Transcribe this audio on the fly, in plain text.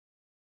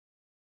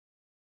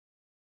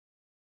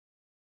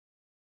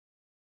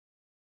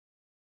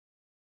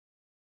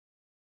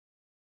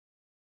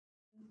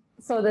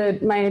So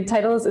my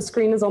title is "A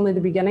Screen is Only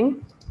the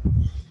Beginning."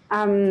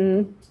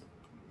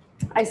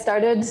 I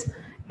started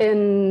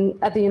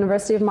at the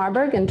University of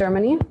Marburg in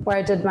Germany, where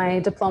I did my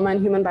diploma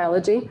in human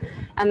biology,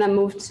 and then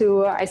moved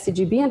to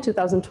ICGEB in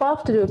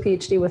 2012 to do a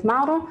PhD with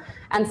Mauro.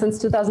 And since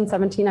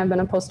 2017, I've been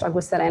a postdoc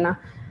with Serena.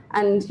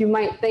 And you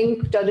might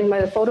think, judging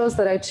by the photos,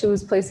 that I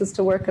choose places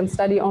to work and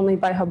study only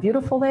by how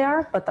beautiful they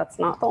are, but that's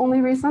not the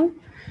only reason.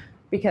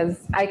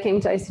 Because I came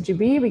to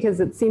ICGEB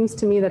because it seems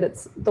to me that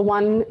it's the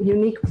one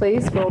unique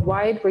place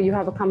worldwide where you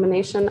have a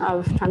combination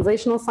of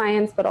translational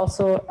science, but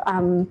also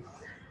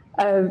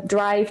a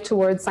drive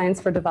towards science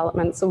for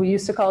development. So we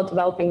used to call it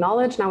developing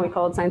knowledge, now we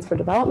call it science for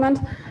development.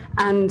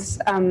 And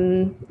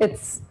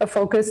it's a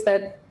focus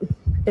that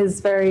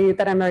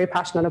I'm very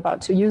passionate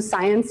about, to use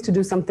science to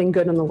do something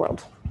good in the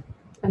world,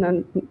 and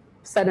then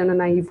said in a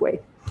naive way.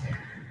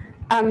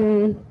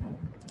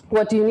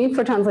 What do you need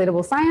for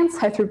translatable science?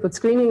 High throughput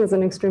screening is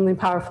an extremely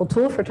powerful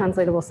tool for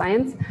translatable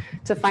science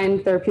to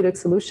find therapeutic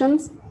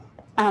solutions.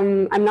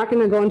 I'm not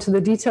going to go into the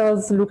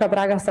details. Luca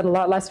Braga said a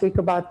lot last week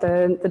about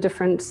the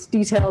different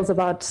details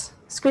about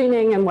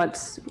screening and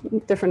what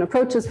different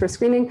approaches for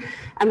screening.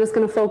 I'm just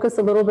going to focus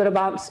a little bit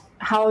about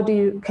how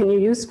can you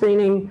use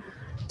screening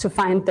to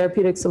find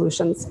therapeutic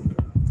solutions.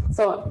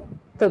 So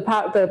the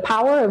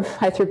power of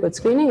high throughput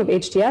screening, of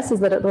HTS, is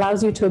that it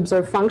allows you to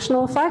observe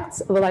functional effects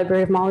of a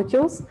library of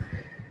molecules.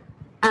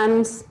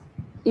 And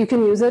you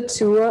can use it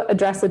to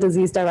address a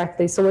disease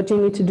directly. So what do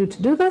you need to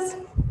do this?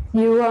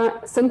 You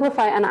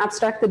simplify and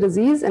abstract the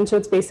disease into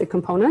its basic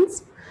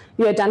components.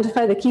 You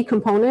identify the key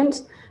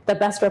component that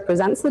best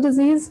represents the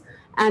disease,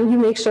 and you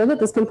make sure that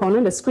this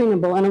component is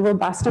screenable in a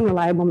robust and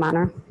reliable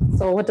manner.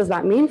 So what does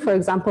that mean? For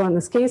example, in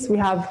this case, we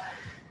have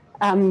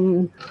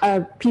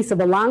a piece of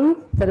a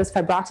lung that is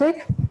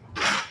fibrotic.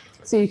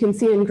 So you can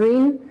see in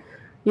green,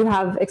 you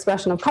have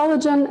expression of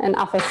collagen, and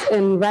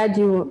in red,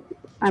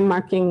 I'm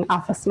marking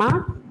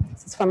alpha-SMA.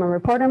 This is from a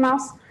reporter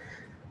mouse.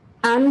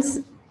 And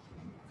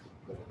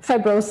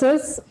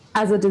fibrosis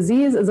as a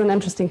disease is an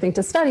interesting thing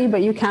to study,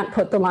 but you can't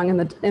put the lung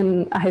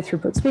in a high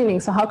throughput screening.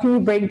 So how can you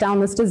break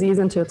down this disease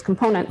into its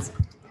components?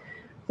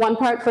 One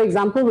part, for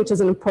example, which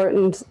is an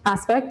important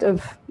aspect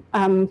of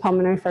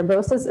pulmonary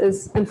fibrosis,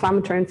 is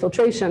inflammatory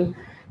infiltration,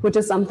 which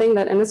is something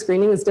that in a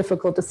screening is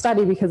difficult to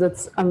study because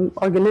it's an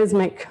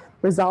organismic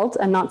result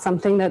and not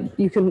something that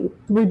you can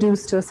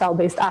reduce to a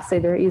cell-based assay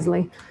very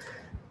easily.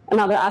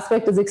 Another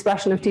aspect is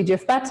expression of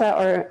TGF-beta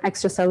or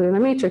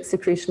extracellular matrix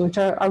secretion, which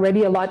are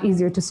already a lot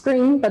easier to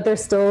screen, but they're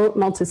still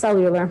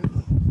multicellular.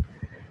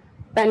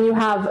 Then you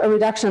have a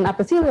reduction in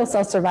epithelial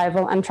cell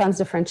survival and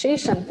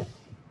transdifferentiation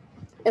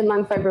in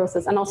lung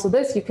fibrosis. And also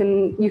this, you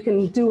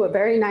can do a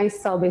very nice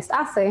cell-based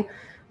assay,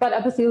 but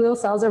epithelial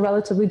cells are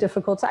relatively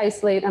difficult to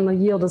isolate and the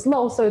yield is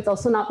low, so it's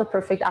also not the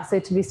perfect assay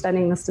to be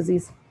studying this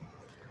disease.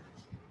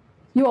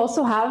 You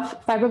also have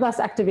fibroblast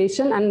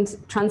activation and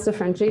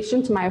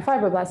transdifferentiation to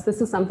myofibroblasts.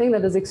 This is something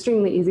that is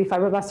extremely easy.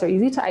 Fibroblasts are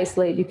easy to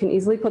isolate. You can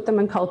easily put them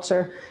in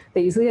culture.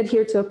 They easily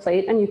adhere to a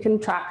plate, and you can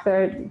track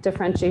their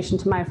differentiation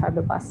to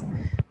myofibroblasts.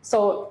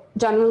 So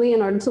generally,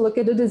 in order to look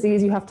at a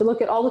disease, you have to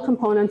look at all the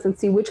components and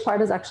see which part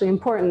is actually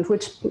important,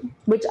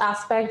 which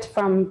aspect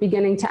from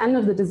beginning to end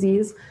of the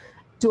disease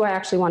do I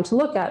actually want to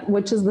look at?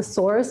 Which is the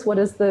source? What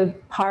is the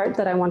part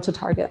that I want to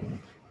target?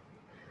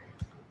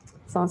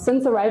 So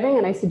since arriving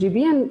in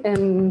ICGEB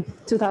in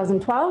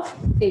 2012,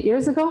 8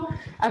 years ago,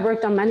 I've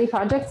worked on many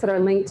projects that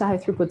are linked to high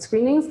throughput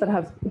screenings that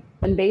have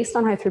been based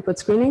on high throughput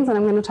screenings. And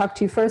I'm going to talk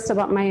to you first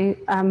about my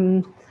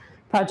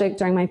project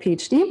during my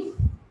PhD,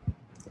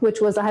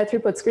 which was a high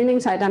throughput screening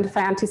to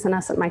identify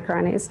anti-senescent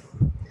microRNAs.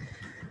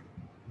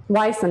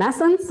 Why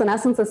senescence?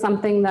 Senescence is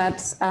something that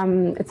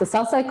it's a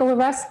cell cycle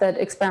arrest that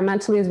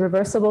experimentally is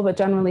reversible, but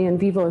generally in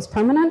vivo is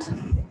permanent.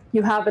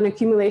 You have an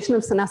accumulation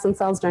of senescent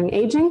cells during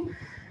aging.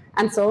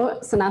 And so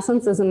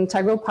senescence is an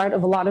integral part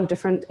of a lot of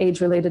different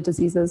age-related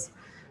diseases.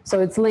 So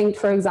it's linked,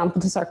 for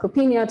example, to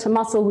sarcopenia, to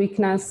muscle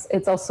weakness.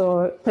 It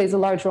also plays a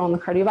large role in the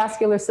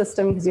cardiovascular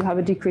system because you have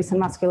a decrease in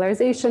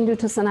muscularization due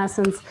to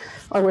senescence,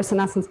 or where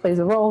senescence plays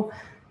a role.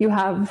 You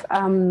have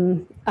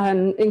an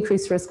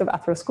increased risk of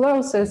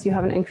atherosclerosis. You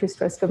have an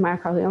increased risk of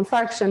myocardial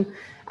infarction.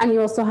 And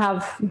you also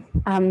have,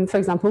 for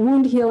example,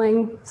 wound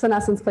healing.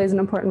 Senescence plays an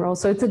important role.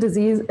 So it's a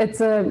disease, it's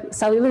a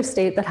cellular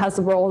state that has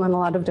a role in a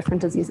lot of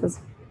different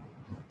diseases.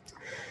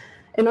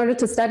 In order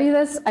to study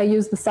this, I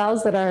use the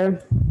cells that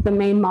are the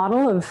main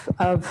model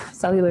of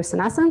cellular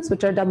senescence,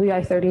 which are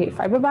WI38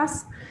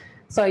 fibroblasts.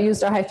 So I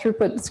used our high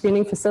throughput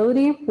screening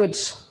facility,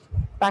 which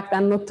back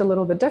then looked a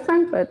little bit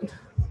different, but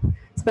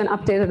it's been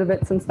updated a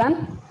bit since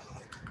then.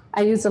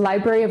 I used a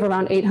library of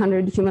around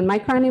 800 human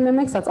microRNA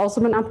mimics. That's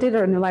also been updated.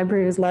 Our new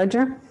library is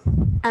larger.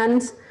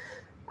 And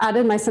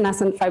added my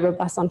senescent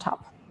fibroblasts on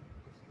top.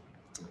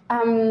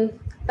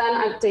 Then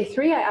at day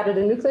 3, I added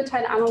a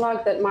nucleotide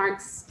analog that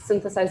marks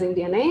synthesizing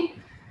DNA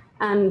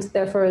and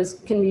therefore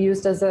can be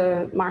used as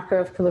a marker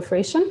of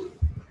proliferation.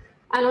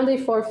 And on day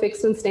 4,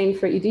 fixed and stained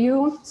for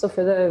EDU, so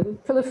for the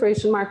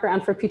proliferation marker,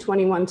 and for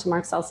P21 to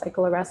mark cell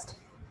cycle arrest.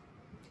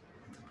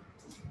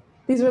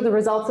 These were the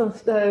results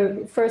of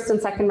the first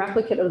and second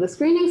replicate of the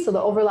screening, so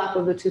the overlap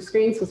of the two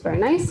screens was very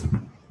nice.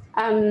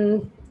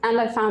 And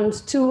I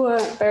found two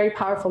very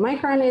powerful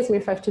microRNAs,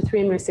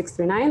 miR523 and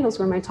miR639. Those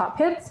were my top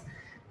hits.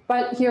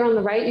 But here on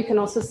the right, you can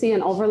also see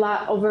an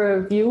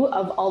overview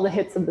of all the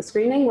hits of the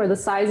screening, where the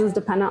size is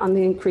dependent on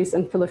the increase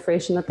in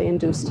proliferation that they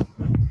induced.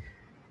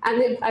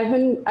 And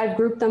I've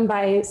grouped them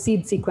by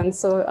seed sequence.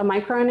 So a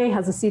microRNA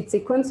has a seed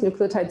sequence.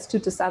 Nucleotides 2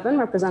 to 7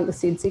 represent the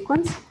seed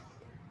sequence.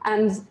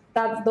 And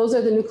those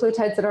are the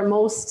nucleotides that are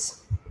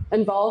most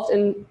involved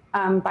in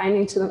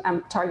binding to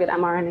the target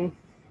mRNA.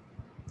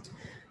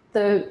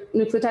 The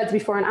nucleotides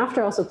before and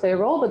after also play a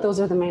role, but those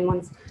are the main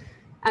ones.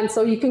 And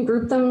so you can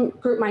group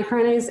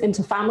microRNAs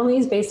into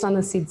families based on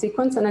the seed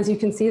sequence. And as you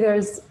can see,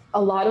 there's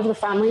a lot of the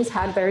families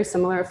had very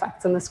similar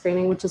effects in the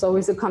screening, which is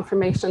always a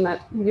confirmation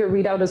that your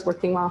readout is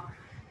working well.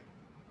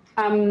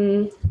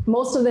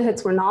 Most of the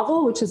hits were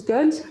novel, which is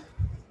good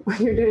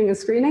when you're doing a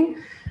screening.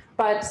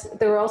 But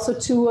there were also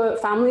two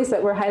families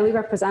that were highly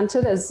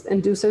represented as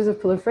inducers of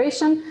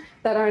proliferation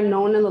that are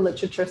known in the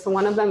literature. So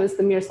one of them is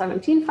the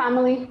miR17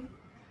 family,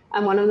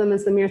 and one of them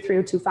is the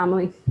miR302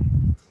 family.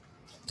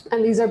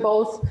 And these are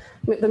both,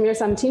 the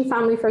miR17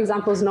 family, for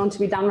example, is known to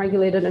be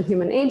downregulated in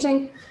human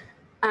aging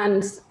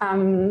and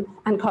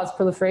cause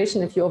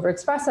proliferation if you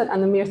overexpress it.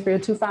 And the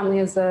miR302 family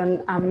is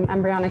an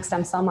embryonic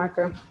stem cell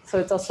marker. So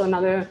it's also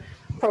another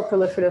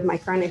pro-proliferative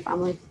microRNA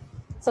family.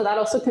 So that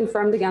also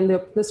confirmed, again,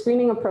 the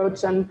screening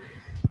approach and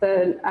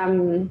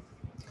the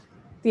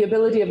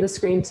ability of the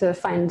screen to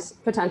find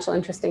potential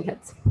interesting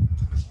hits.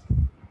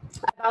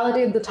 I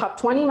validated the top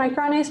 20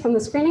 microRNAs from the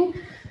screening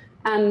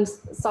and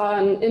saw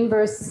an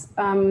inverse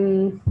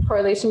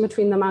correlation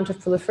between the amount of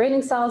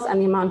proliferating cells and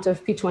the amount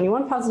of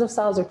P21 positive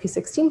cells or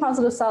P16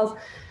 positive cells.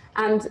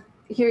 And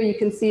here you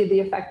can see the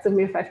effects of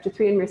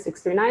miR523 and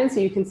miR639. So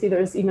you can see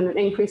there's even an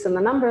increase in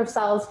the number of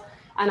cells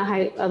and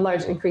a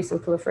large increase in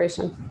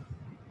proliferation.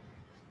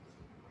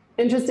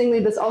 Interestingly,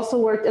 this also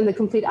worked in the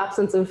complete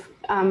absence of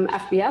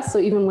FBS. So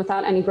even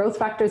without any growth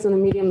factors in the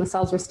medium, the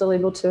cells were still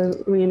able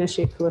to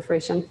reinitiate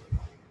proliferation.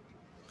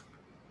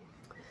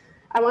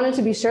 I wanted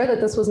to be sure that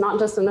this was not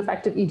just an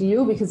effect of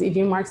EDU, because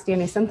EDU marks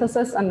DNA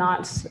synthesis and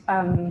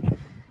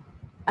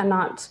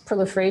not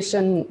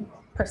proliferation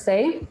per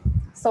se.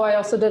 So I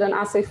also did an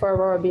assay for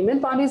Aurora B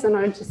mid-bodies in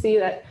order to see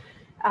that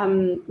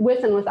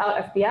with and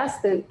without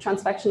FBS, the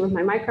transfection with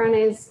my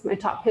microRNAs, my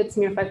top hits,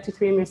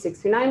 miR523 and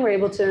miR639, were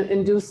able to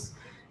induce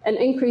an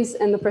increase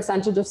in the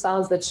percentage of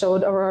cells that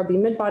showed Aurora B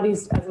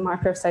mid-bodies as a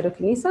marker of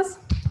cytokinesis.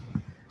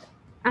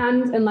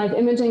 And in live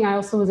imaging, I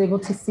also was able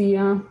to see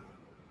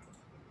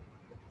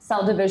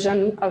cell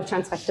division of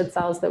transfected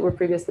cells that were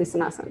previously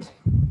senescent.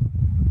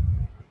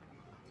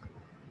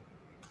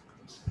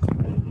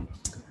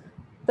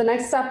 The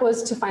next step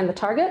was to find the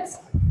targets.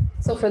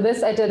 So for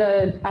this, I did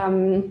a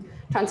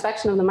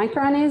transfection of the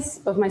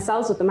microRNAs, of my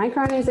cells with the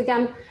microRNAs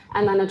again,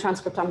 and then a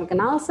transcriptomic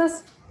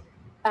analysis.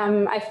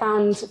 I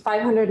found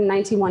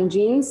 591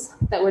 genes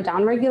that were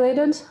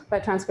downregulated by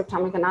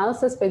transcriptomic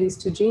analysis by these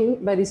two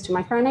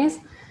microRNAs,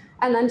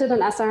 and then did an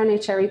siRNA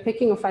cherry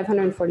picking of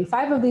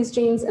 545 of these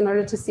genes in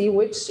order to see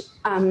which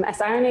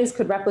siRNAs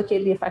could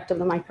replicate the effect of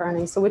the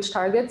microRNA. So which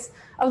targets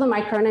of the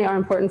microRNA are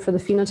important for the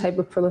phenotype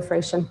of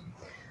proliferation.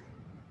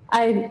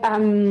 I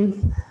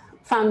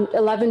found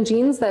 11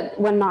 genes that,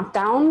 when knocked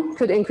down,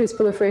 could increase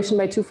proliferation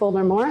by twofold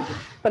or more.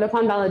 But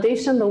upon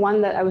validation, the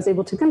one that I was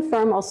able to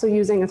confirm, also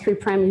using a 3'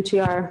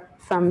 UTR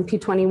from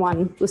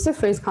P21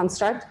 luciferase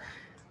construct,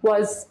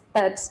 was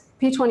that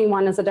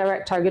P21 is a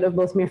direct target of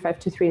both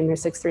miR523 and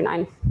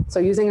miR639. So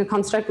using a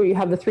construct where you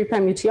have the 3'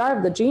 UTR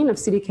of the gene of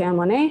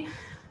CDKN1A,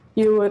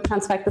 you would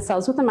transfect the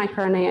cells with the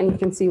microRNA, and you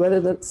can see whether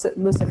the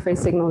luciferase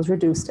signal is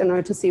reduced in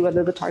order to see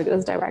whether the target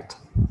is direct.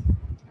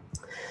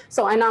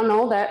 So I now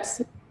know that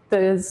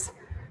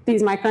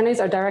these microRNAs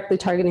are directly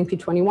targeting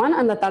P21,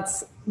 and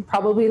that's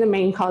probably the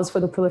main cause for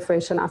the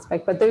proliferation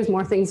aspect. But there's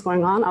more things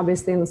going on,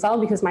 obviously, in the cell,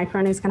 because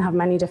microRNAs can have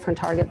many different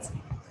targets.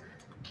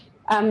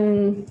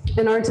 In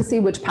order to see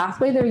which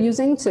pathway they're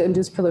using to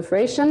induce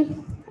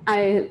proliferation,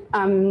 I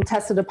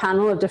tested a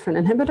panel of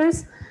different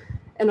inhibitors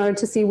in order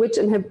to see which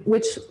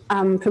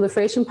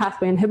proliferation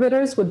pathway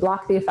inhibitors would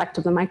block the effect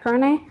of the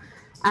microRNA.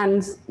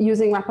 And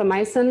using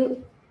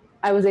rapamycin,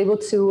 I was able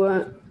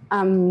to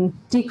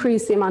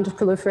decrease the amount of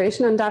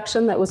proliferation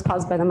induction that was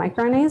caused by the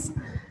microRNAs.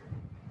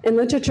 In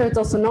literature, it's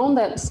also known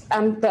that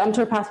the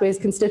mTOR pathway is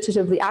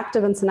constitutively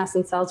active in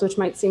senescent cells, which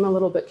might seem a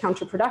little bit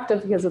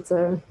counterproductive because it's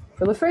a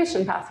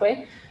proliferation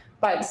pathway.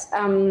 But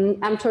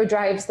mTOR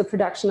drives the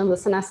production of the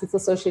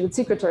senescence-associated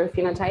secretory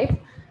phenotype.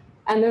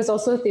 And there's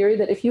also a theory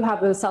that if you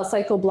have a cell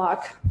cycle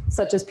block,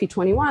 such as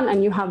P21,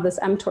 and you have this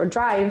mTOR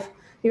drive,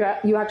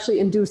 you actually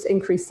induce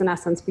increased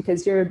senescence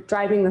because you're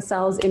driving the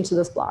cells into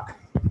this block.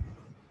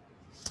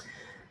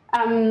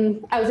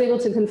 I was able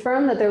to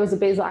confirm that there was a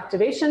basal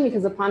activation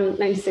because upon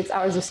 96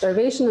 hours of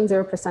starvation and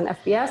 0%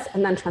 FBS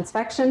and then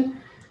transfection,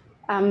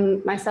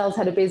 my cells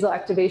had a basal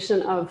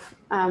activation of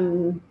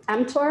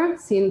mTOR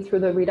seen through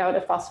the readout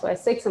of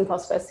phospho-S6 and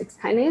phospho-S6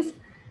 kinase.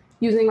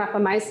 Using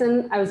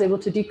rapamycin, I was able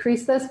to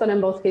decrease this, but in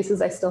both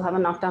cases, I still have a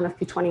knockdown of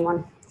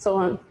P21.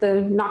 So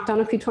the knockdown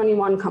of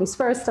P21 comes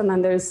first, and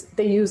then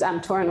they use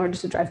mTOR in order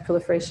to drive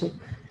proliferation.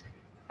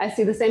 I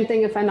see the same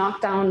thing if I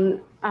knock down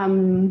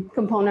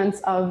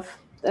components of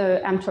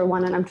the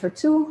mTOR1 and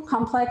mTOR2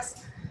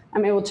 complex.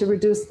 I'm able to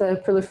reduce the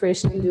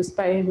proliferation induced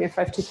by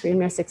miR523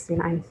 and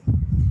miR69.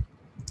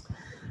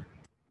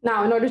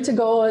 Now, in order to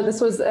go,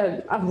 this was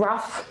a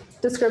rough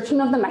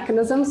description of the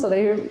mechanism. So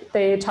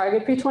they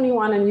target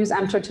P21 and use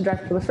mTOR to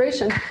drive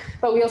proliferation.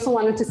 But we also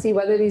wanted to see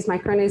whether these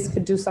microRNAs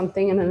could do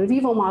something in an in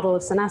vivo model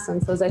of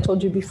senescence. As I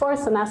told you before,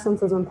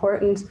 senescence is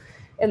important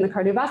in the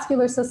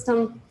cardiovascular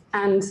system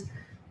and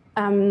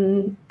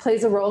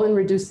plays a role in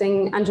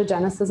reducing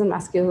angiogenesis and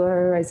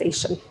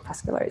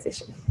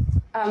vascularization.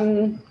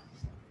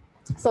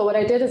 So what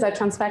I did is I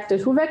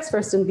transfected HUVECs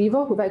first in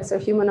vivo. HUVECs are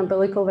human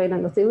umbilical vein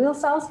endothelial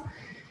cells.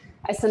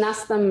 I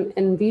senesced them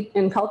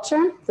in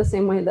culture, the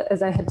same way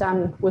as I had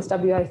done with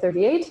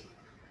WI38,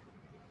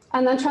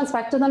 and then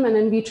transfected them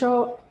in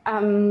vitro.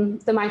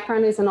 The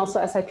microRNAs and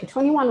also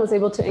SIP21 was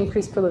able to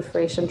increase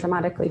proliferation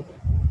dramatically.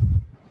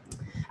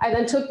 I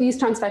then took these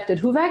transfected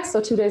HUVECs, so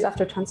 2 days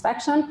after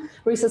transfection,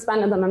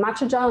 resuspended them in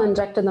matrigel and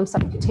injected them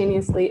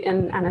subcutaneously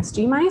in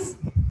NSG mice.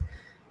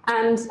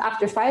 And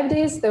after 5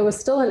 days, there was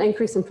still an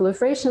increase in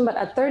proliferation, but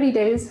at 30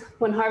 days,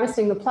 when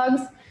harvesting the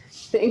plugs,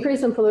 the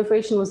increase in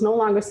proliferation was no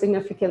longer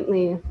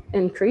significantly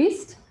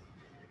increased,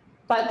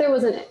 but there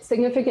was a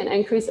significant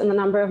increase in the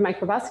number of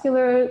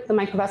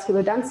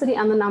microvascular density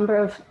and the number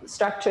of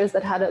structures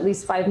that had at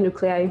least 5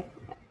 endothelial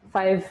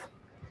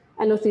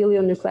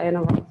nuclei in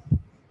a row,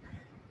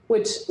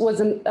 which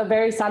was a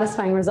very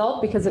satisfying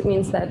result because it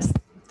means that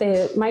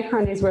the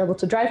microRNAs were able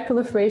to drive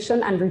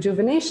proliferation and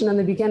rejuvenation in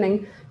the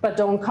beginning, but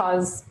don't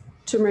cause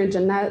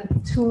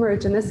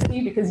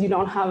tumorigenicity because you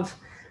don't have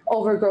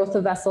overgrowth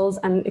of vessels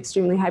and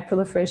extremely high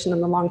proliferation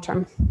in the long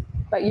term.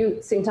 But you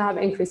seem to have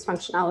increased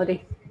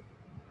functionality.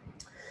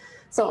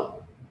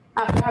 So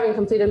after having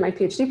completed my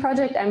PhD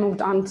project, I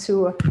moved on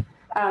to,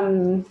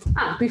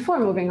 before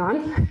moving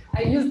on,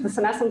 I used the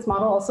senescence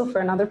model also for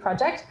another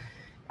project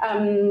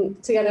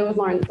together with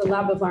the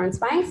lab of Lawrence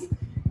Banks.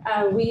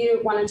 We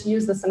wanted to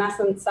use the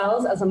senescent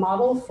cells as a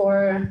model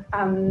for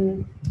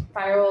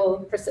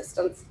viral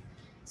persistence.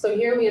 So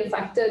here we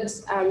infected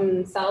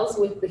cells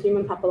with the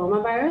human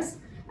papillomavirus,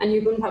 and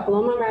human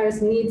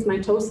papillomavirus needs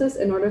mitosis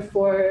in order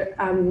for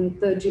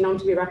the genome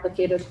to be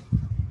replicated.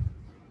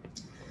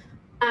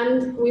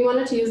 And we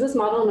wanted to use this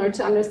model in order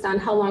to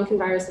understand how long can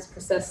viruses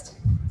persist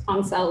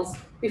on cells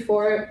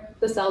before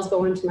the cells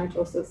go into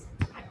mitosis.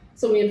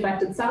 So we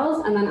infected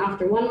cells, and then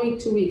after 1 week,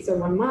 2 weeks, or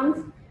 1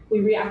 month,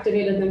 we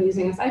reactivated them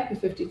using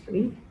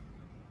SIP53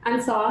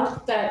 and saw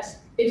that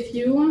if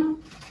you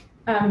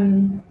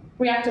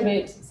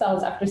reactivate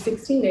cells after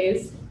 16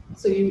 days,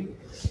 so you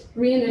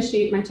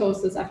reinitiate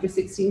mitosis after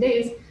 16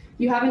 days,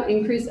 you have an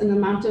increase in the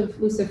amount of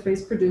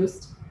luciferase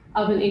produced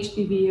of an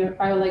HBV or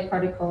viral-like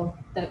particle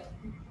that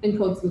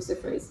encodes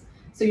luciferase.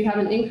 So you have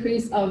an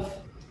increase of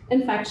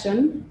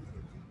infection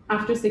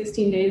after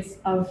 16 days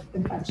of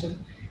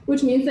infection,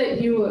 which means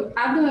that you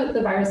add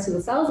the virus to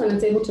the cells and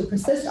it's able to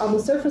persist on the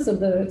surface of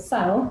the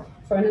cell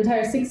for an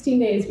entire 16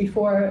 days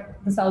before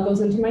the cell goes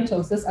into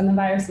mitosis and the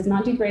virus is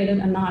not degraded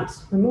and not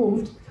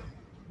removed,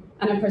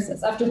 and it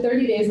persists. After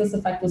 30 days, this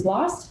effect was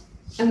lost.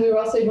 And we were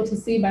also able to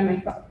see by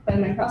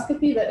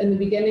microscopy that in the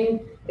beginning,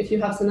 if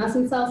you have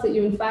senescent cells that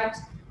you infect,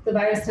 the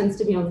virus tends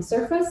to be on the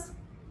surface.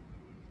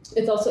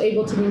 It's also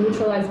able to be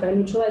neutralized by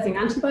neutralizing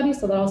antibodies,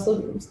 so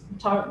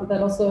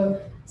that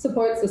also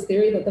supports this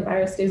theory that the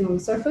virus stays on the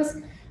surface.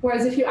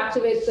 Whereas if you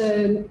activate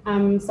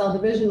the cell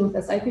division with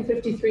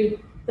SIP53,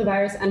 the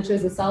virus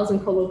enters the cells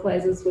and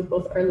co-localizes with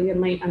both early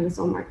and late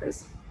endosome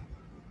markers.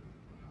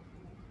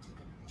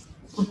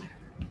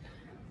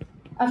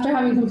 After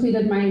having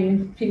completed my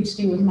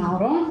PhD with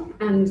Mauro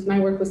and my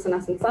work with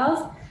senescent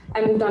cells,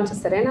 I moved on to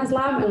Serena's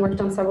lab and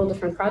worked on several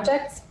different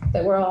projects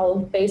that were all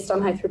based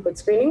on high-throughput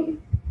screening.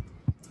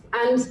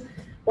 And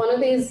one of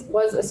these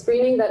was a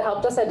screening that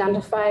helped us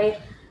identify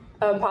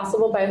a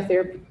possible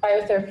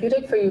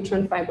biotherapeutic for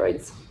uterine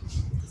fibroids.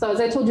 So as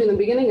I told you in the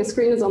beginning, a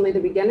screen is only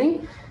the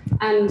beginning.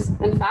 And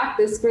in fact,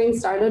 this screen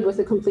started with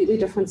a completely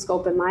different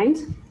scope in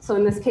mind. So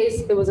in this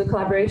case, it was a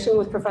collaboration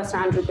with Professor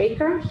Andrew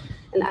Baker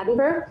in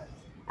Edinburgh.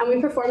 And we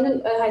performed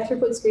a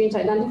high-throughput screen to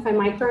identify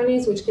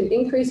microRNAs which can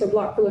increase or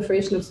block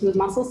proliferation of smooth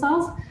muscle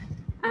cells.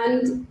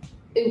 And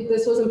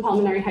this was in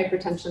pulmonary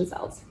hypertension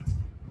cells.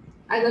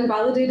 I then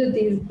validated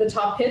the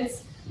top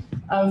hits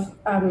of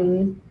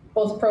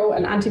both pro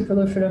and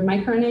anti-proliferative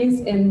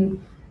microRNAs in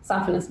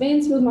saphenous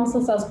veins, smooth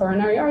muscle cells,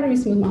 coronary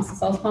arteries, smooth muscle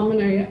cells,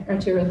 pulmonary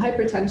arterial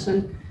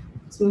hypertension,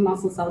 smooth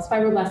muscle cells,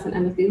 fibroblasts, and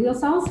endothelial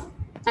cells.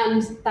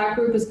 And that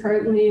group is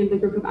currently, the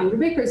group of Andrew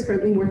Baker is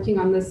currently working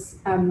on this,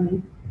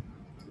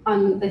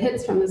 on the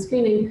hits from the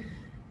screening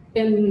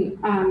in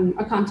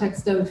a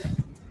context of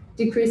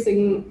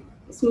decreasing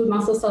smooth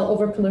muscle cell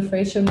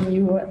overproliferation when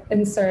you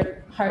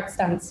insert heart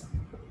stents.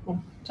 Oh,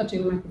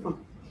 touching the microphone.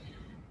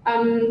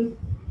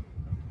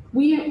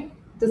 We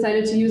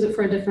decided to use it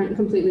for a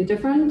completely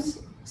different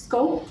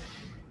scope.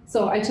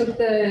 So I took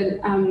the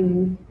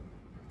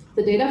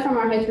data from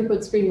our high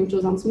throughput screen, which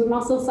was on smooth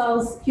muscle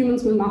cells, human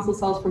smooth muscle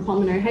cells from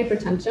pulmonary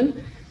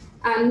hypertension,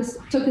 and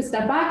took a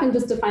step back and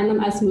just defined them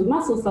as smooth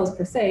muscle cells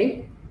per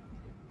se.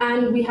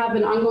 And we have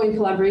an ongoing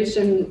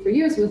collaboration for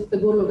years with the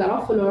Burgo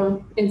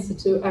Garofalo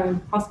Institute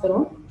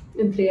Hospital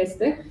in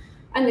Trieste.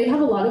 And they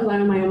have a lot of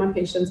leiomyoma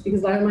patients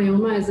because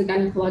leiomyoma is a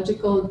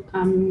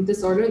gynecological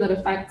disorder that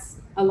affects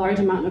a large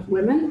amount of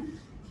women.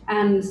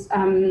 And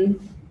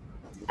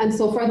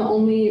so far, the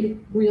only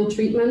real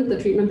treatment, the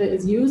treatment that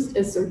is used,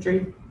 is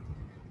surgery.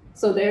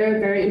 So they're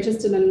very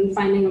interested in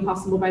finding a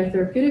possible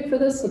biotherapeutic for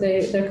this. So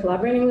they're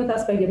collaborating with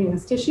us by giving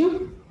us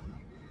tissue.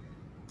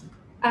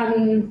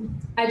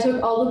 I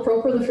took all the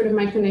pro-proliferative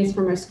microRNAs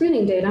from our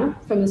screening data,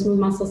 from the smooth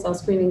muscle cell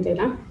screening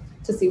data,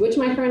 to see which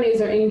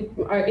microRNAs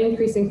are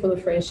increasing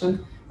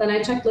proliferation. Then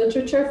I checked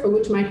literature for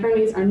which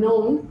microRNAs are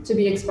known to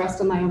be expressed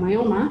in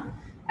leiomyoma,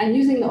 and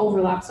using the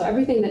overlap, so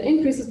everything that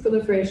increases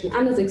proliferation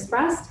and is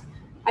expressed,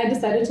 I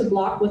decided to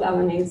block with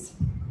LNAs.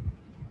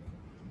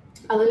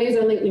 LNAs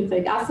are linked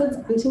nucleic acids,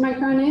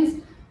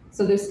 anti-microRNAs,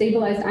 so they're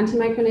stabilized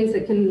anti-microRNAs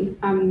that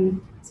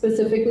can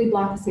specifically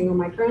block a single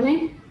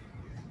microRNA.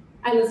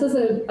 And this is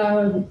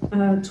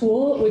a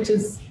tool which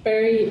is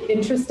very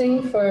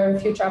interesting for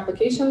future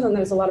applications, and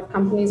there's a lot of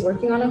companies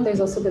working on it. There's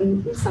also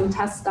been some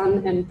tests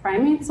done in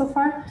primates so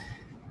far,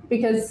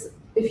 because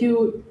if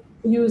you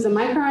use a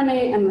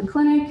microRNA in the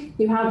clinic,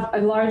 you have a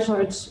large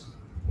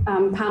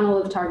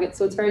panel of targets,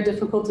 so it's very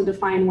difficult to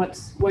define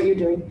what you're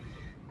doing.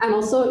 And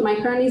also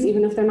microRNAs,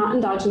 even if they're not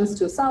endogenous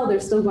to a cell, they're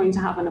still going to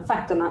have an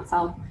effect on that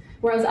cell.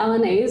 Whereas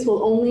LNAs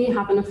will only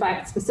have an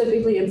effect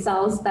specifically in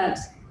cells that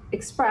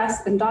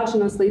express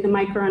endogenously the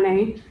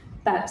microRNA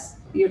that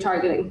you're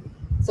targeting.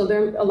 So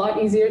they're a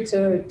lot easier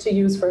to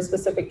use for a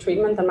specific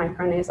treatment than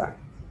microRNAs are.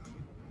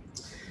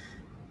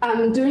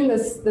 Doing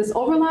this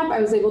overlap,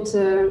 I was able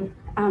to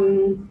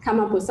come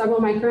up with several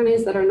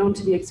microRNAs that are known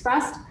to be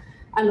expressed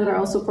and that are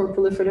also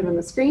pro-proliferative in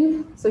the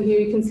screen. So here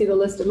you can see the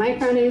list of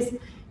microRNAs.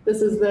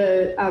 This is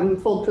the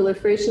fold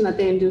proliferation that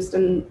they induced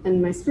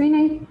in my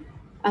screening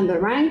and the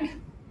rank.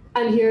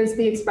 And here's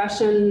the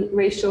expression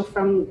ratio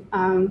from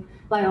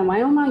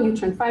leiomyoma,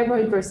 uterine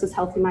fibroid versus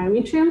healthy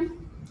myometrium.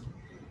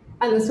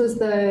 And this was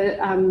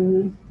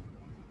the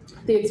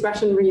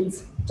expression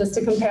reads, just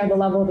to compare the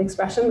level of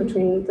expression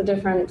between the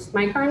different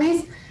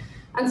microRNAs.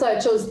 And so I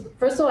chose,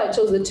 first of all, I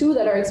chose the two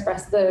that are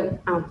expressed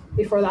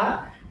before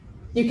that.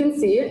 You can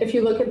see, if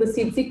you look at the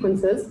seed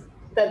sequences,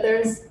 that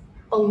there's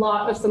a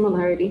lot of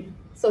similarity.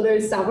 So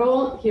there's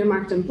several here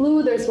marked in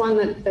blue. There's one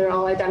that they're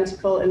all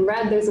identical in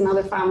red. There's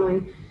another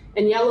family.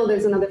 In yellow,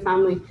 there's another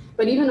family.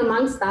 But even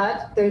amongst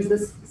that, there's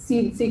this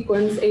seed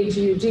sequence,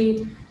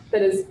 AGUG,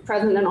 that is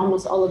present in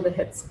almost all of the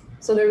hits.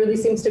 So there really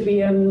seems to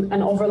be an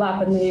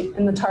overlap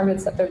in the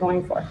targets that they're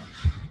going for.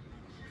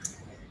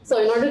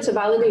 So in order to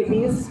validate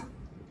these,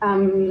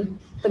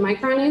 the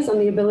microRNAs and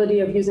the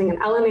ability of using an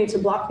LNA to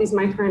block these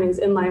microRNAs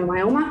in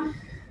leiomyoma,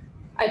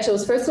 I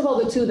chose, first of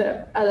all, the two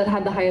that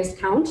had the highest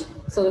count,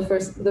 so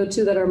the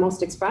two that are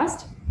most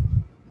expressed.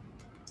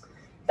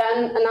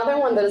 Then another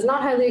one that is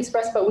not highly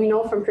expressed, but we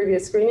know from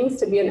previous screenings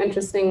to be an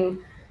interesting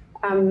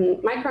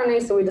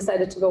microRNA, so we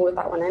decided to go with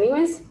that one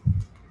anyways.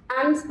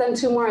 And then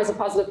two more as a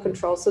positive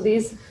control. So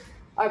these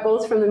are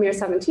both from the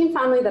miR-17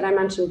 family that I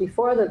mentioned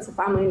before. That's a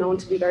family known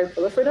to be very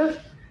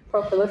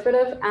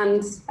pro-proliferative,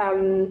 and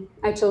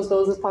I chose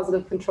those as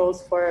positive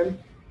controls for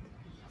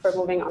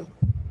moving on.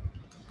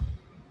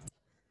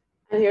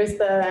 And here's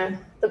the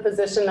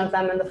position of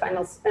them in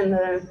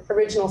the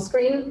original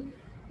screen.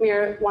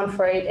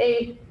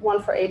 miR-148A,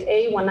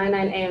 148A,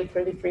 199A, and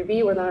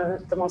 33B were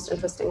the most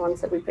interesting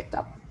ones that we picked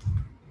up.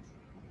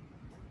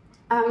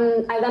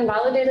 I then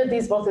validated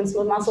these both in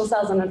smooth muscle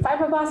cells and in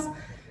fibroblasts,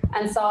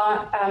 and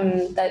saw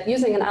that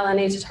using an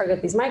LNA to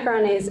target these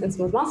microRNAs in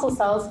smooth muscle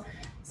cells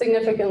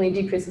significantly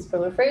decreases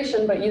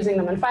proliferation, but using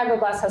them in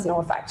fibroblasts has no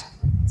effect.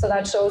 So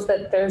that shows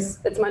that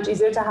it's much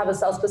easier to have a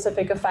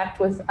cell-specific effect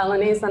with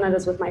LNAs than it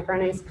is with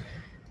microRNAs.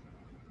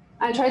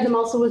 I tried them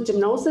also with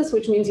gymnosis,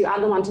 which means you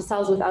add them onto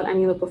cells without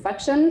any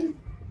liquefaction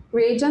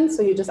reagents.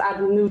 So you just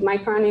add nude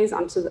microRNAs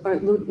or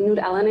nude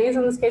LNAs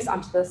in this case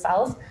onto the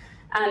cells.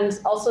 And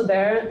also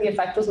there, the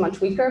effect was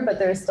much weaker, but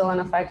there is still an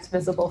effect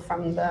visible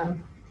from the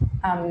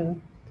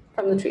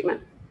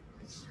treatment.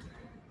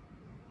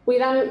 We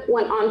then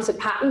went on to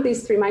patent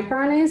these three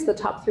microRNAs, the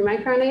top three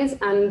microRNAs,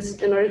 and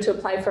in order to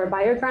apply for a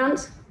Bayer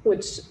grant,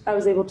 which I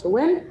was able to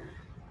win,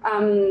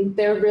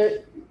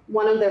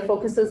 one of their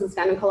focuses is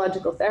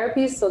gynecological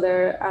therapies, so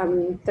they're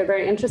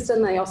very interested,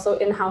 and they also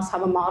in-house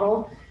have a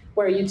model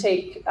where you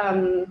take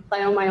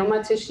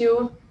leiomyoma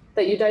tissue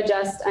that you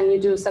digest and you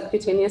do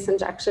subcutaneous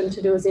injection to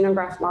do a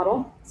xenograft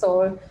model.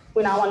 So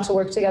we now want to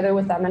work together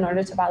with them in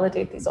order to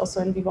validate these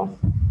also in vivo.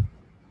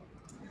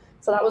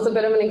 So that was a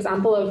bit of an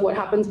example of what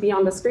happens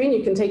beyond the screen.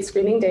 You can take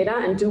screening data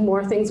and do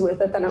more things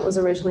with it than it was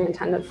originally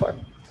intended for.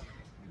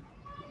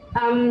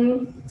 I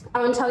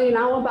want to tell you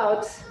now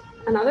about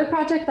another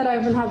project that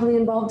I've been heavily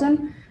involved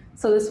in.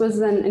 So this was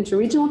an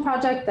interregional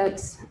project that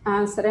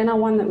Serena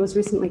won that was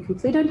recently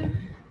completed.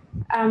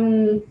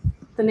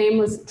 The name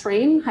was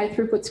TRAIN, High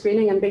Throughput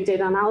Screening and Big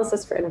Data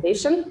Analysis for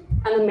Innovation.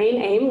 And the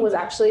main aim was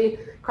actually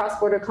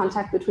cross-border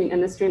contact between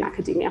industry and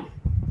academia.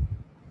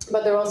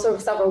 But there were also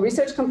several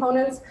research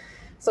components.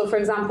 So for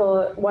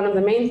example, one of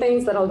the main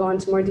things that I'll go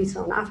into more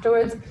detail on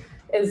afterwards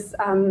is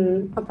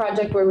a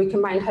project where we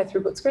combined high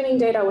throughput screening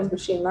data with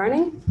machine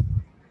learning.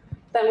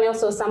 Then we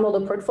also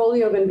assembled a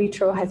portfolio of in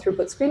vitro high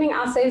throughput screening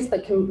assays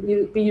that can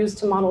be used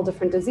to model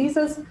different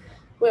diseases.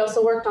 We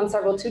also worked on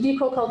several 2D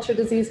co-culture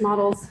disease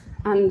models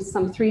and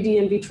some 3D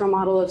in vitro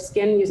model of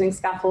skin using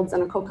scaffolds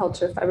and a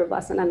co-culture of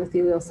fibroblasts and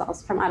endothelial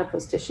cells from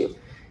adipose tissue.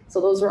 So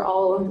those were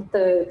all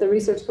the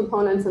research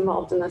components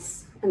involved in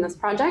this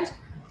project.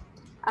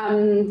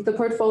 The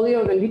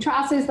portfolio of in vitro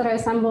assays that I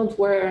assembled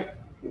were,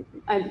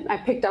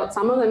 I picked out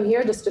some of them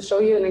here just to show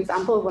you an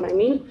example of what I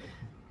mean.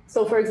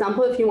 So for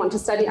example, if you want to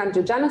study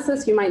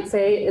angiogenesis, you might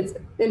say it's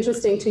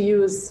interesting to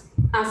use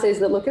assays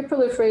that look at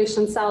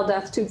proliferation, cell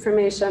death, tube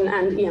formation,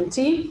 and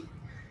EMT.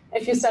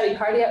 If you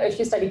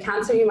study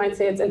cancer, you might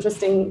say it's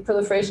interesting,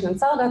 proliferation and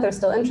cell death are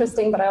still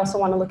interesting, but I also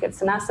want to look at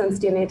senescence,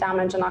 DNA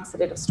damage, and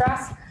oxidative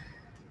stress.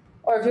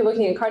 Or if you're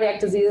looking at cardiac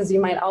diseases,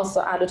 you might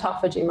also add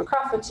autophagy,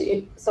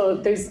 macrophagy. So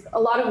there's a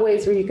lot of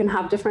ways where you can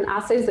have different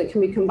assays that can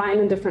be combined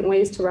in different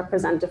ways to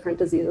represent different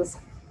diseases.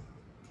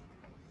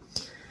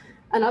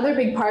 Another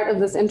big part of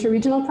this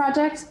interregional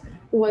project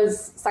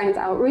was science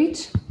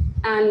outreach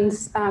and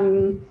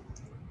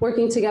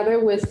working together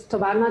with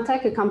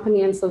Tovarna, a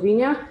company in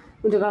Slovenia,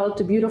 who developed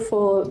a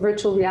beautiful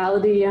virtual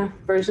reality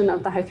version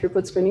of the high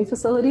throughput screening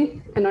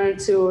facility in order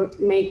to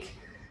make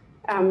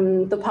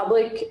the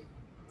public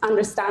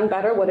understand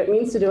better what it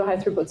means to do a high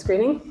throughput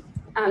screening.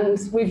 And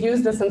we've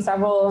used this in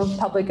several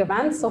public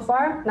events so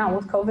far. Now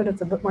with COVID,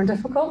 it's a bit more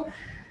difficult,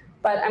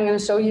 but I'm going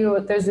to show you,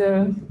 there's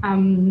a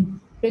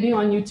video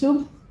on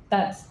YouTube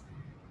that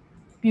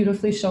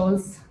beautifully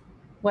shows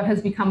what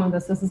has become of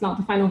this. This is not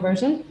the final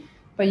version,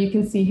 but you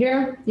can see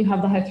here, you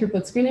have the high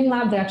throughput screening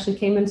lab. They actually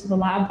came into the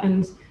lab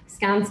and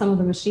scanned some of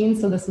the machines.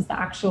 So this is the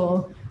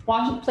actual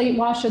plate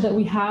washer that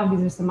we have.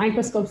 These are some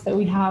microscopes that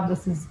we have.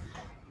 This is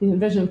the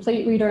Envision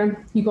plate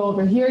reader. You go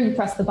over here, you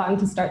press the button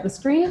to start the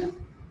screen.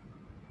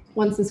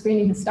 Once the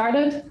screening has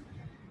started,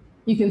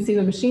 you can see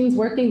the machines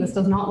working. This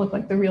does not look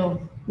like the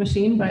real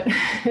machine, but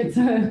it's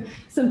a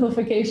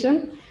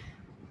simplification.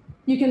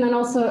 You can then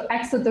also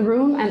exit the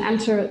room and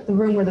enter the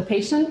room where the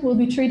patient will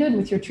be treated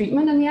with your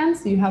treatment in the end.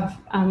 So you have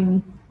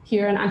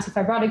here an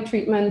anti-fibrotic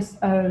treatment,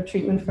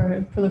 treatment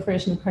for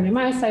proliferation of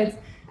cardiomyocytes,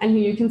 and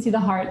here you can see the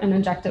heart and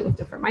inject it with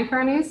different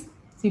microRNAs.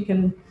 So you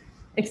can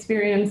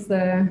experience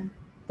the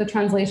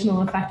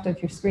translational effect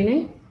of your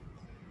screening.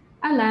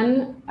 And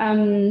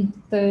then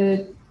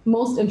the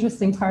most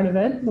interesting part of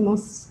it, the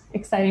most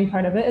exciting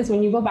part of it, is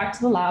when you go back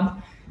to the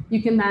lab,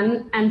 you can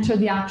then enter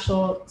the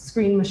actual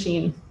screen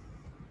machine.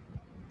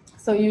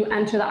 So you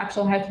enter the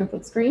actual high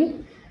throughput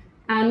screen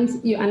and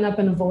you end up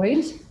in a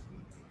void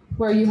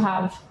where you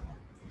have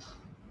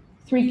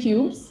 3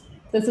 cubes.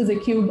 This is a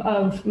cube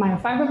of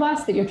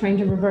myofibroblasts that you're trying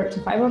to revert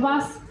to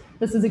fibroblasts.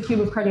 This is a cube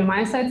of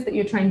cardiomyocytes that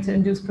you're trying to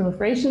induce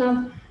proliferation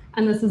of.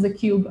 And this is a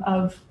cube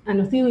of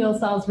endothelial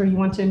cells where you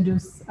want to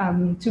induce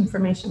tube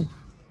formation.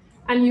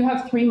 And you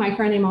have 3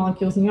 microRNA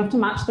molecules, and you have to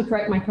match the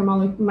correct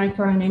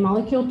microRNA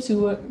molecule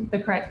to the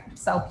correct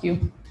cell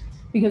cube,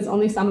 because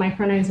only some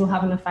microRNAs will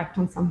have an effect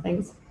on some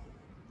things.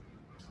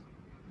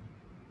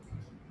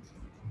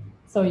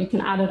 So you can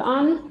add it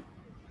on.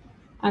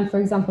 And for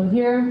example,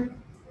 here,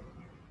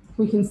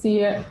 we can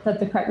see that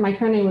the correct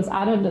microRNA was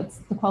added.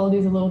 The quality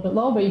is a little bit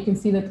low, but you can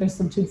see that there's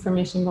some tube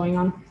formation going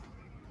on.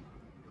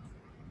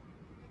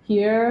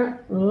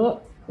 Here,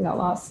 oh, I got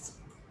lost.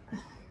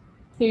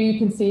 Here you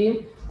can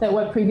see that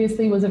what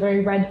previously was a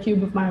very red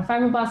cube of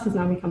myofibroblasts has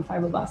now become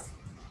fibroblasts.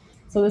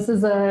 So this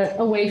is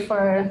a way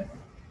for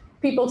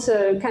people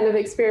to kind of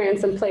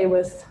experience and play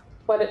with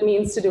what it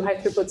means to do high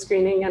throughput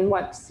screening and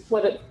what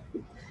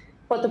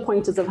the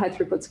point is of high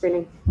throughput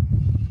screening.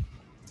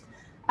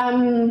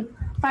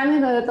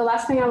 Finally, the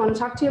last thing I want to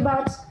talk to you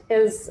about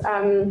is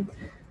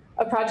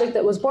a project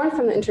that was born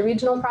from the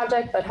interregional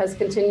project but has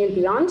continued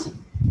beyond,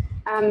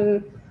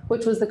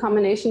 which was the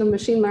combination of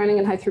machine learning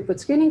and high throughput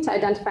screening to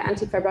identify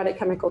anti-fibrotic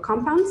chemical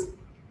compounds.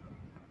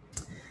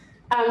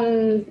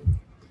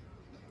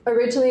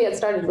 Originally, it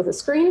started with a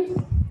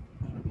screen,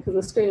 because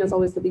the screen is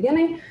always the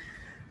beginning.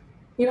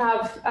 You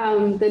have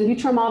the in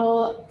vitro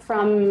model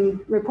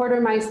from reporter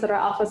mice that are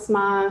alpha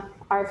SMA,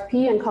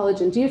 RFP, and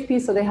collagen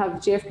GFP. So they have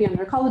GFP on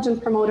their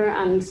collagen promoter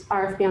and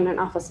RFP on an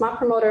alpha SMA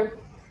promoter.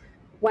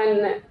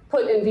 When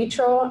put in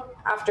vitro,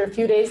 after a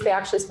few days, they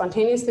actually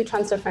spontaneously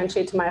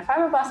transdifferentiate to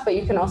myofibroblasts, but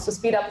you can also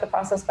speed up the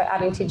process by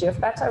adding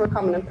TGF-beta, a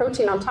recombinant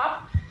protein, on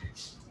top.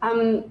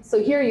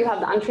 So here you have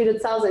the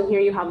untreated cells, and here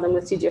you have them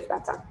with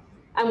TGF-beta.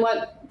 And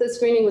what the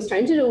screening was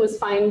trying to do was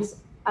find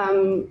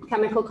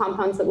chemical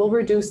compounds that will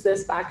reduce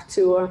this back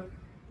to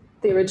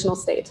the original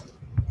state.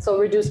 So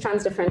reduce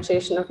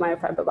transdifferentiation of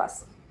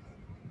myofibroblasts.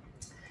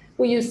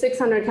 We used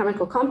 600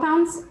 chemical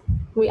compounds.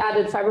 We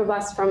added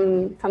fibroblasts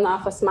from the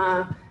alpha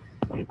SMA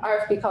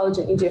RFB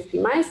collagen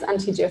EGFP mice and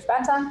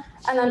TGF-beta,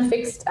 and then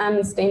fixed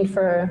and stained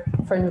for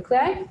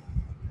nuclei,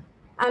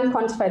 and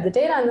quantified the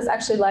data. And this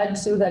actually led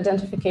to the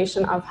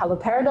identification of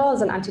haloperidol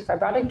as an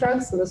anti-fibrotic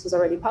drug, so this was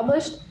already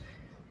published.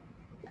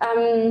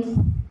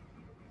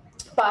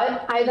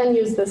 But I then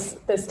used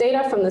this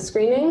data from the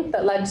screening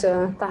that led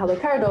to the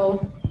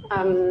haloperidol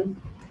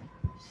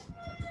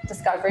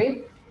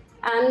discovery,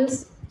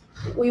 and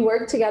we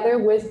worked together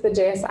with the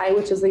JSI,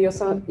 which is the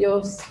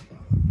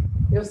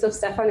Josef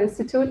Stefan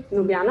Institute,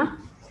 Ljubljana.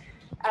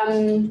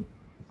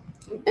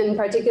 In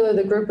particular,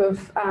 the group of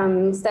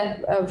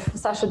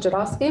Sasha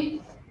Jarowski.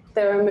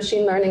 They're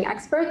machine learning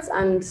experts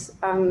and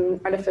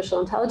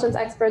artificial intelligence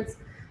experts.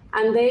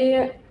 And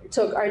they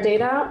took our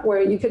data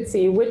where you could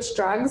see which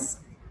drugs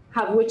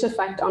have which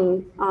effect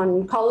on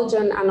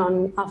collagen and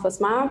on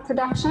alpha-SMA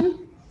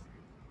production.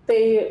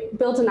 They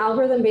built an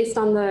algorithm based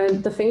on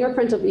the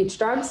fingerprint of each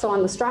drug, so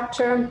on the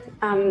structure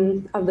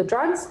of the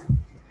drugs.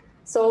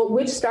 So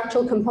which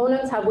structural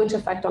components have which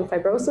effect on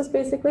fibrosis,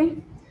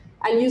 basically.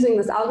 And using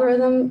this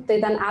algorithm,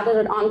 they then added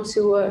it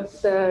onto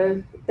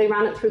they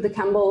ran it through the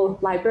Campbell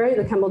library,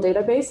 the Campbell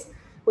database,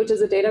 which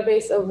is a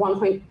database of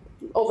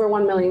over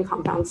 1 million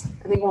compounds.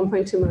 I think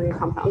 1.2 million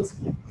compounds,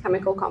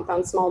 chemical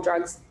compounds, small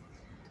drugs.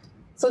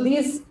 So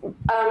these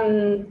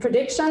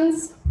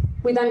predictions,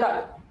 we then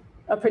got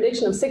a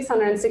prediction of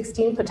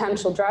 616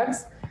 potential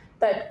drugs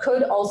that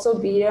could also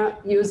be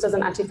used as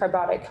an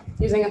antifibrotic,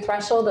 using a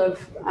threshold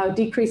of a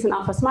decrease in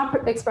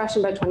alpha-SMA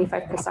expression by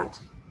 25%.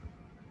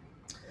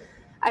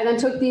 I then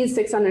took these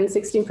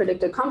 616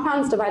 predicted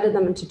compounds, divided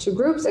them into two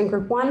groups. In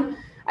group one,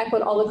 I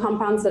put all the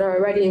compounds that are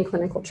already in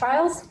clinical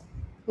trials.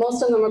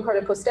 Most of them were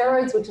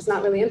corticosteroids, which is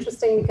not really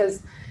interesting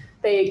because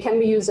they can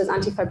be used as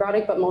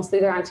antifibrotic, but mostly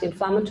they're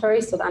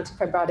anti-inflammatory, so the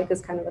antifibrotic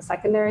is kind of a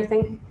secondary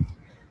thing.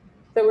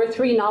 There were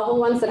 3 novel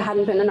ones that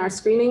hadn't been in our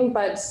screening,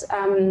 but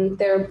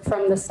they're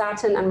from the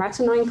statin and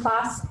retinoin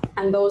class,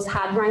 and those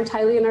had ranked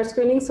highly in our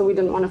screening, so we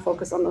didn't want to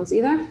focus on those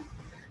either.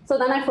 So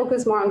then I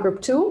focused more on group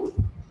 2.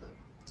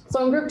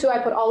 So in group 2, I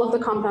put all of the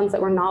compounds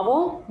that were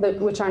novel,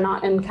 which are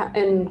not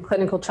in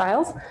clinical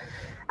trials,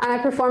 and I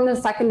performed a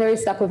secondary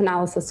step of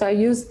analysis. So I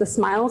used the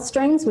SMILE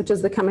strings, which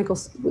is the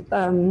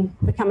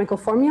chemical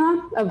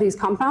formula of these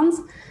compounds,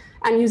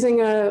 and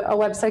using a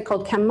website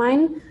called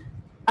ChemMine,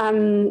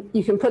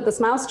 you can put the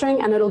SMILE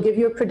string and it'll give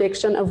you a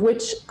prediction of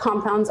which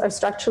compounds are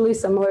structurally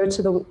similar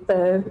to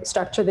the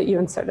structure that you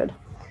inserted.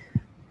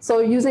 So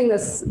using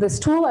this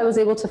tool, I was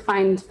able to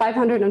find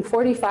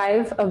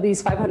 545 of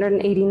these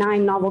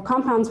 589 novel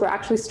compounds were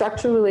actually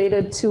structurally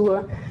related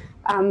to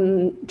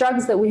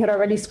drugs that we had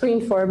already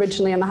screened for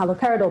originally in the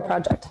haloperidol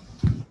project.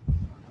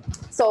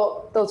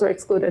 So those were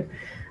excluded.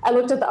 I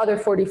looked at the other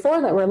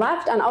 44 that were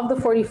left, and of the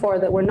 44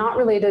 that were not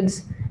related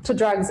to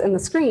drugs in the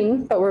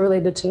screen, but were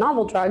related to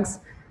novel drugs,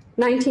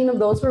 19 of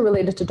those were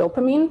related to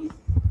dopamine,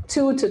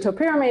 2 to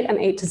topiramate, and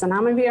 8 to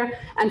zanamivir,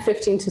 and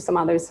 15 to some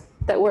others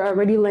that were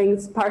already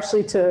linked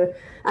partially to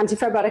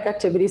antifibrotic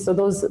activity. So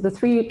those, the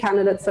 3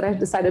 candidates that I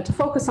decided to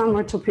focus on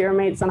were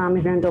topiramate,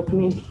 zanamivir, and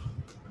dopamine.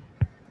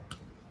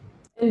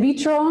 In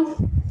vitro,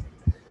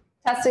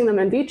 testing them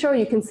in vitro,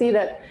 you can see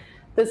that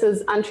this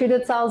is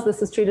untreated cells.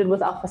 This is treated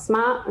with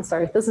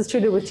this is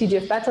treated with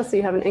TGF-beta, so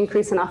you have an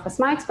increase in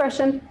alpha-SMA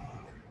expression.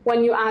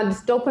 When you add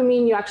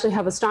dopamine, you actually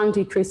have a strong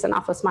decrease in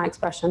alpha-SMA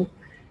expression.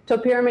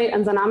 Topiramate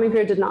and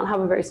zanamivir did not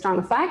have a very strong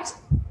effect,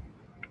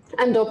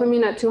 and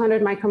dopamine at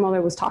 200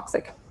 micromolar was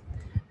toxic.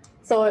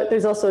 So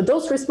there's also a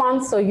dose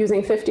response. So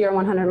using 50 or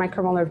 100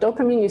 micromolar of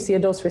dopamine, you see a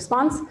dose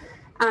response.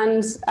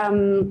 And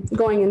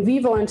going in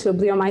vivo into a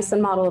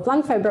bleomycin model of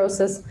lung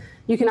fibrosis,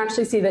 you can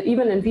actually see that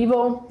even in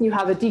vivo, you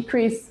have a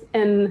decrease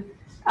in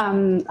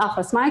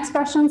alpha-SMA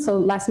expression, so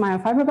less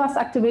myofibroblast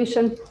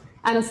activation,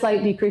 and a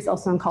slight decrease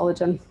also in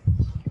collagen.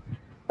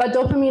 But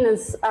dopamine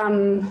is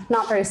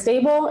not very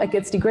stable. It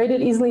gets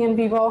degraded easily in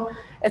vivo.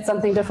 It's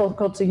something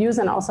difficult to use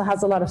and also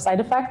has a lot of side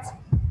effects.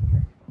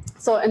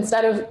 So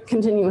instead of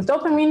continuing with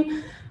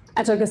dopamine,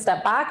 I took a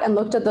step back and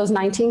looked at those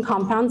 19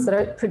 compounds that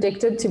are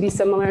predicted to be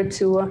similar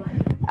to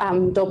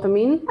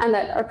dopamine and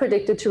that are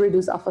predicted to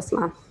reduce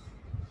alpha-SMA.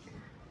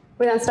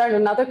 We then started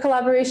another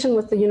collaboration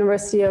with the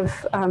University of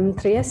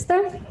Trieste,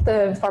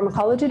 the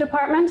pharmacology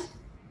department.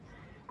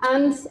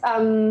 And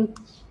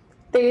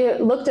they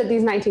looked at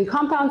these 19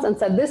 compounds and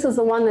said, this is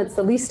the one that's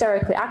the least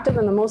sterically active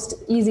and the most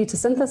easy to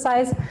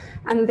synthesize.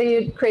 And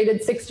they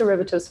created 6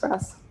 derivatives for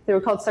us. They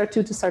were called SAR2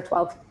 to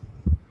SAR12.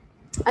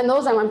 And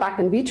those I went back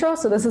in vitro.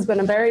 So this has been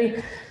a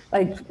very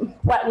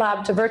wet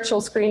lab to virtual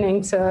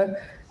screening to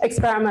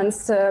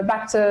experiments to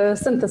back to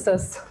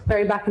synthesis,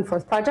 very back and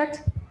forth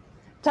project.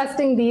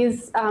 Testing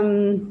these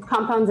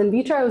compounds in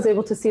vitro, I was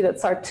able to see that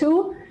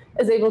SAR2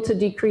 is able to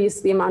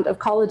decrease the amount of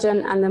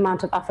collagen and the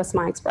amount of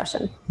alpha-SMA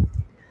expression.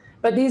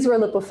 But these were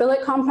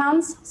lipophilic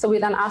compounds, so we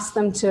then asked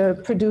them to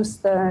produce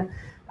the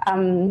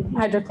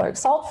hydrochloric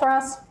salt for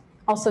us.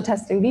 Also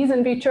testing these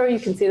in vitro, you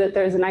can see that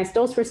there's a nice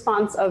dose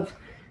response of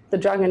the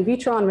drug in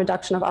vitro on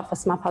reduction of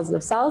alpha-SMA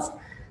positive cells.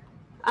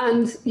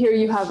 And here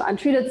you have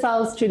untreated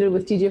cells treated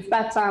with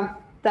TGF-beta,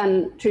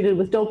 then treated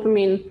with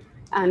dopamine.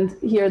 And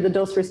here the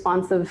dose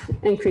response of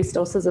increased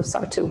doses of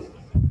SAR2.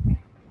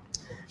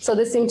 So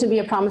this seemed to be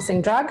a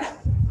promising drug.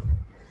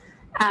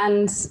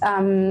 And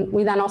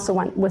we then also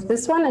went with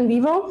this one in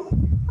vivo.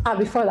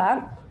 Before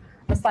that,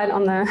 a slide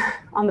on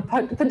the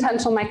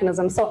potential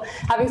mechanism. So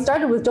having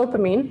started with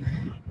dopamine,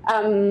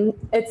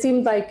 it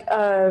seemed like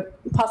a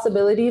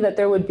possibility that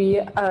there would be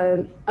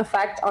an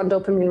effect on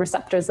dopamine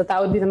receptors, that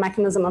would be the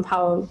mechanism of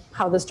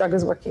how this drug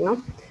is working.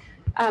 No?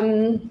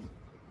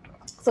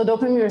 So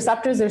dopamine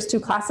receptors, there's two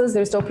classes.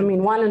 There's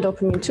dopamine 1 and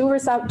dopamine 2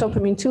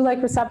 dopamine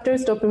 2-like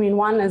receptors. Dopamine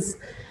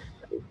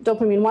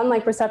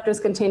 1-like receptors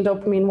contain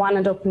dopamine 1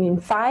 and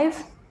dopamine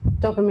 5.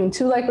 Dopamine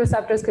 2-like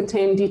receptors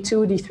contain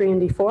D2, D3,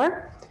 and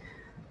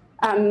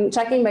D4.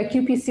 Checking by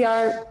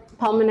qPCR,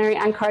 pulmonary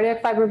and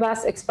cardiac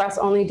fibroblasts express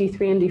only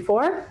D3 and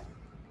D4.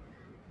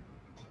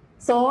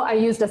 So I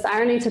used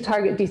siRNA to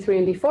target D3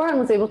 and D4 and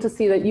was able to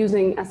see that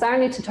using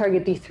siRNA to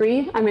target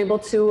D3, I'm able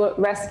to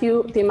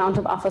rescue the amount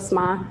of alpha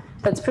SMA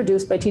that's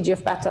produced by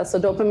TGF-beta. So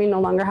dopamine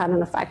no longer had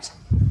an effect.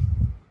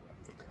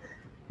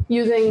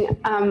 Using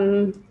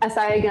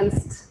SI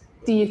against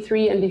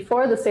D3 and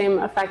D4, the same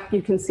effect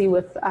you can see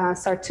with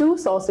SAR2.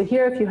 So also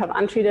here, if you have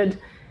untreated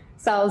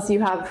cells,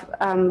 you have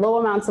low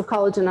amounts of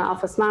collagen and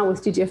alpha SMA.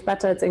 With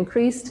TGF-beta, it's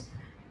increased.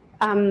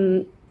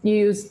 You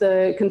use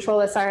the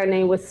control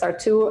siRNA with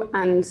SAR2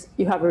 and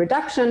you have a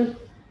reduction.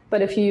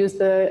 But if you use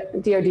the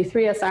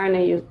DRD3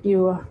 siRNA,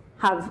 you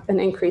have an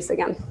increase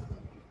again.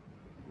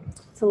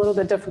 It's a little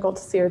bit difficult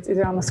to see, or it's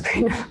easier on the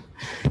screen.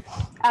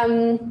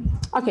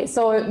 Okay,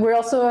 so we're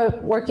also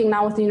working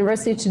now with the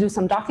university to do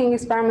some docking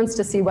experiments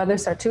to see whether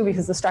SAR2,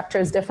 because the structure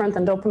is different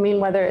than dopamine,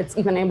 whether it's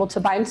even able to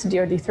bind to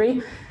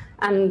DRD3,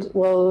 and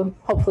we'll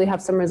hopefully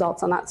have some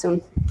results on that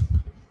soon.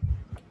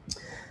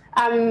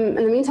 In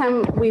the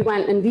meantime, we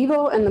went in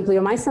vivo in the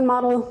bleomycin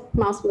model,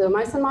 mouse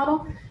bleomycin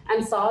model,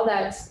 and saw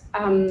that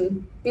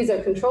these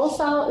are control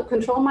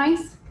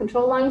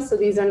lines, so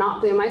these are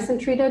not bleomycin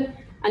treated,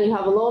 and you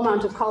have a low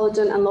amount of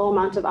collagen and low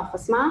amount of alpha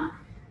SMA.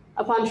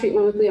 Upon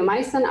treatment with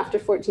bleomycin, after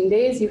 14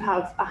 days, you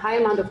have a high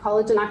amount of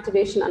collagen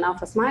activation and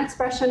alpha SMA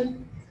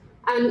expression.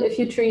 And if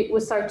you treat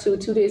with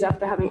SAR2 2 days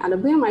after having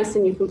added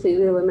bleomycin, you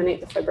completely eliminate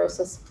the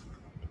fibrosis.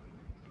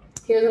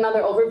 Here's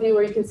another overview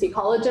where you can see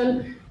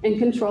collagen in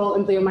control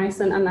in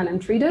bleomycin and then in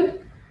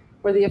treated,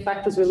 where the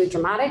effect was really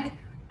dramatic.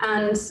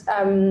 And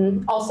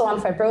also on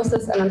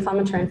fibrosis and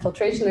inflammatory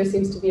infiltration, there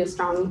seems to be a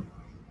strong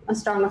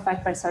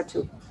effect by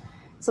SAR2.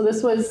 So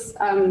this was,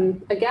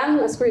 again,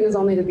 a screen is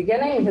only the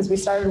beginning because we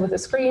started with a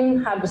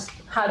screen,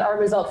 had our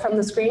result from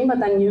the screen, but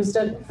then used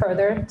it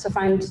further to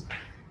find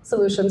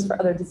solutions for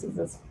other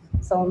diseases.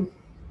 So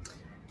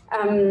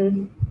I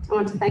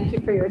want to thank you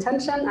for your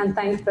attention and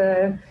thank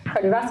the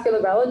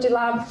cardiovascular biology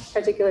lab,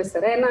 particularly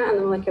Serena, and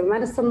the molecular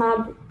medicine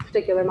lab,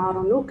 particularly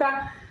Mauro and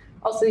Luca,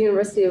 also the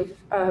University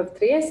of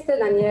Trieste,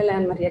 Daniele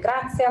and Maria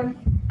Grazia,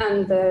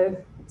 and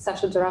the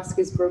Sasha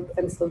Jarowski's group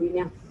in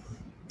Slovenia.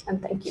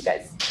 And thank you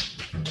guys.